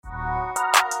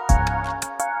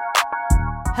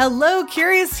Hello,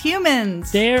 curious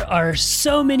humans! There are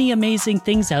so many amazing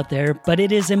things out there, but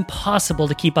it is impossible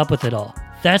to keep up with it all.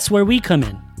 That's where we come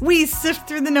in. We sift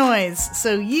through the noise,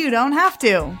 so you don't have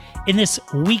to. In this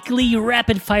weekly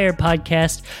rapid-fire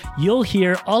podcast, you'll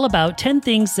hear all about 10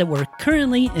 things that we're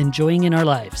currently enjoying in our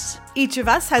lives. Each of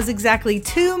us has exactly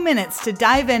 2 minutes to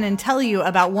dive in and tell you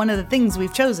about one of the things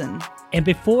we've chosen. And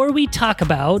before we talk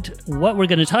about what we're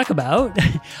going to talk about,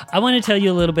 I want to tell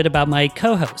you a little bit about my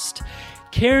co-host.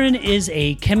 Karen is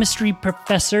a chemistry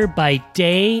professor by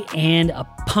day and a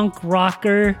punk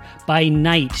rocker by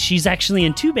night. She's actually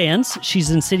in 2 bands.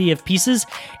 She's in City of Pieces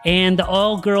and the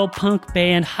all-girl punk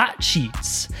band Hot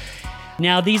Sheets.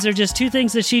 Now, these are just 2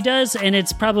 things that she does, and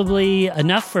it's probably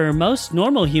enough for most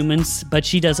normal humans, but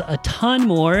she does a ton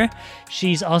more.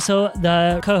 She's also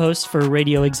the co-host for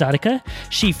Radio Exotica.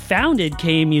 She founded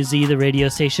KMUZ, the radio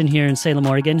station here in Salem,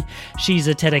 Oregon. She's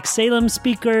a TEDx Salem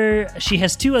speaker. She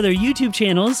has 2 other YouTube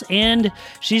channels, and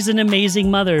she's an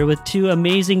amazing mother with 2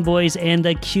 amazing boys and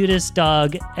the cutest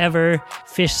dog ever,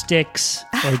 Fish Sticks,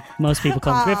 or most people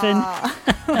call him Griffin.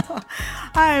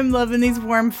 I'm loving these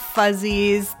warm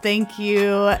fuzzies. Thank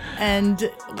you.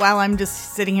 And while I'm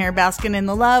just sitting here basking in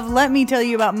the love, let me tell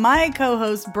you about my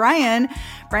co-host, Brian.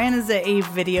 Brian is a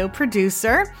video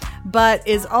producer, but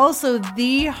is also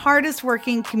the hardest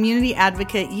working community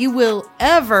advocate you will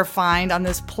ever find on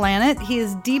this planet. He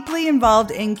is deeply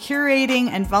involved in curating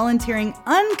and volunteering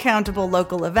uncountable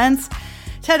local events.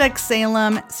 TEDx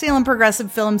Salem, Salem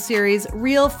Progressive Film Series,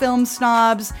 Real Film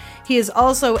Snobs. He is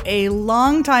also a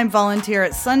longtime volunteer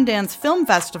at Sundance Film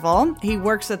Festival. He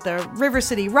works at the River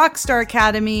City Rockstar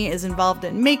Academy, is involved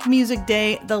in Make Music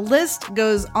Day. The list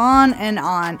goes on and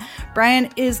on.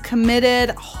 Brian is committed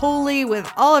wholly with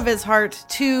all of his heart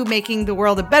to making the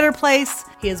world a better place.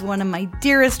 He is one of my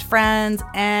dearest friends,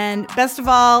 and best of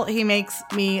all, he makes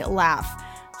me laugh.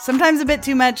 Sometimes a bit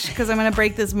too much because I'm going to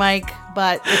break this mic,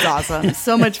 but it's awesome.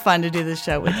 So much fun to do this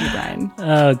show with you, Brian.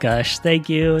 Oh, gosh. Thank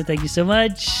you. Thank you so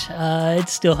much.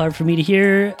 It's still hard for me to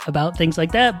hear about things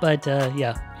like that, but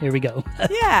yeah, here we go.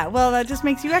 Yeah, well, that just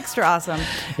makes you extra awesome.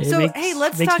 Hey,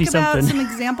 let's talk about some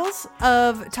examples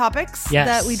of topics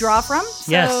that we draw from.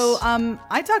 So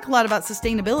I talk a lot about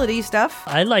sustainability stuff.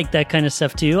 I like that kind of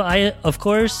stuff, too. Of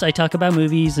course, I talk about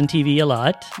movies and TV a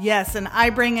lot. Yes, and I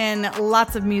bring in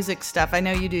lots of music stuff. I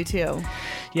know you do, too.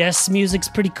 Yes, music's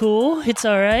pretty cool. It's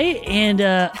all right. And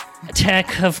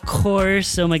tech, of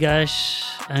course. Oh my gosh,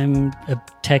 I'm a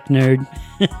tech nerd.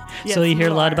 Yes, so you hear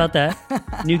a lot about that.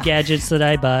 New gadgets that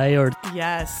I buy.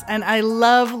 Yes, and I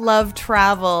love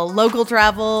travel. Local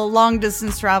travel, long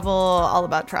distance travel, all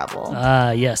about travel.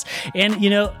 Yes. And,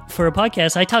 for a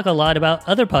podcast, I talk a lot about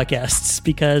other podcasts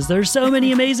because there's so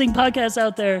many amazing podcasts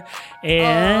out there.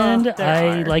 And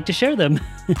I like to share them.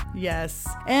 Yes.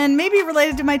 And maybe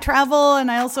related to my travel.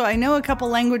 And I know a couple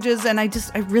languages, and I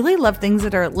really love things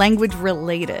that are language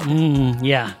related.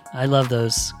 Yeah. I love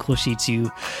those cool sheets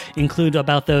you include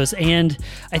about those. And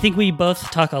I think we both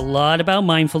talk a lot about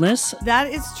mindfulness. That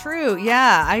is true.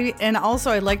 Yeah.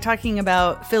 I like talking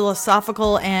about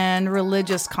philosophical and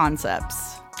religious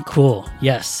concepts. Cool.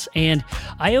 Yes. And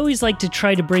I always like to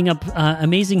try to bring up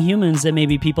amazing humans that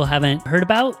maybe people haven't heard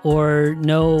about or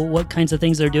know what kinds of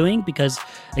things they're doing because,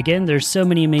 again, there's so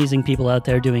many amazing people out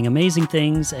there doing amazing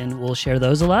things, and we'll share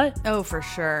those a lot. Oh, for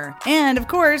sure. And, of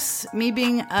course, me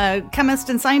being a chemist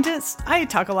and scientist, I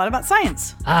talk a lot about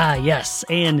science. Yes.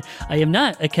 And I am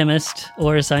not a chemist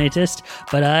or a scientist,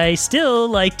 but I still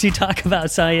like to talk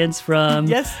about science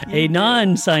from a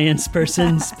non-science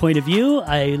person's point of view.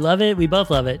 I love it. We both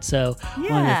love it. So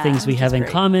one of the things we have in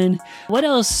common. What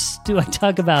else do I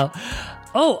talk about?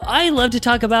 Oh, I love to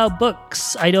talk about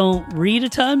books. I don't read a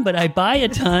ton, but I buy a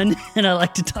ton, and I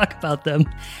like to talk about them.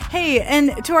 Hey,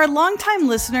 and to our longtime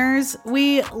listeners,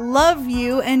 we love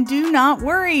you, and do not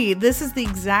worry. This is the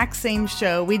exact same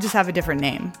show. We just have a different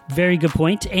name. Very good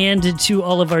point. And to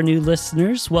all of our new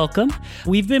listeners, welcome.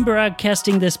 We've been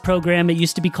broadcasting this program. It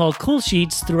used to be called Cool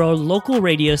Sheets through our local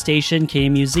radio station,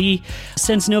 KMUZ,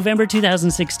 since November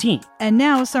 2016. And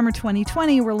now, summer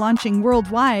 2020, we're launching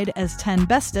worldwide as 10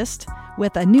 Bestest,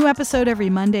 with a new episode every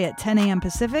Monday at 10 a.m.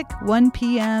 Pacific, 1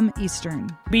 p.m. Eastern.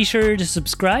 Be sure to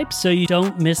subscribe so you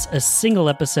don't miss a single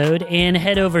episode, and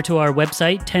head over to our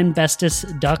website,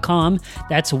 10bestest.com.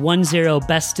 That's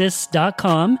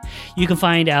 10bestest.com. You can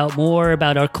find out more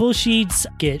about our cool sheets,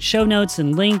 get show notes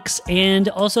and links, and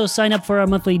also sign up for our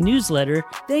monthly newsletter.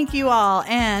 Thank you all,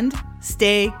 and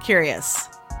stay curious.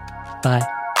 Bye.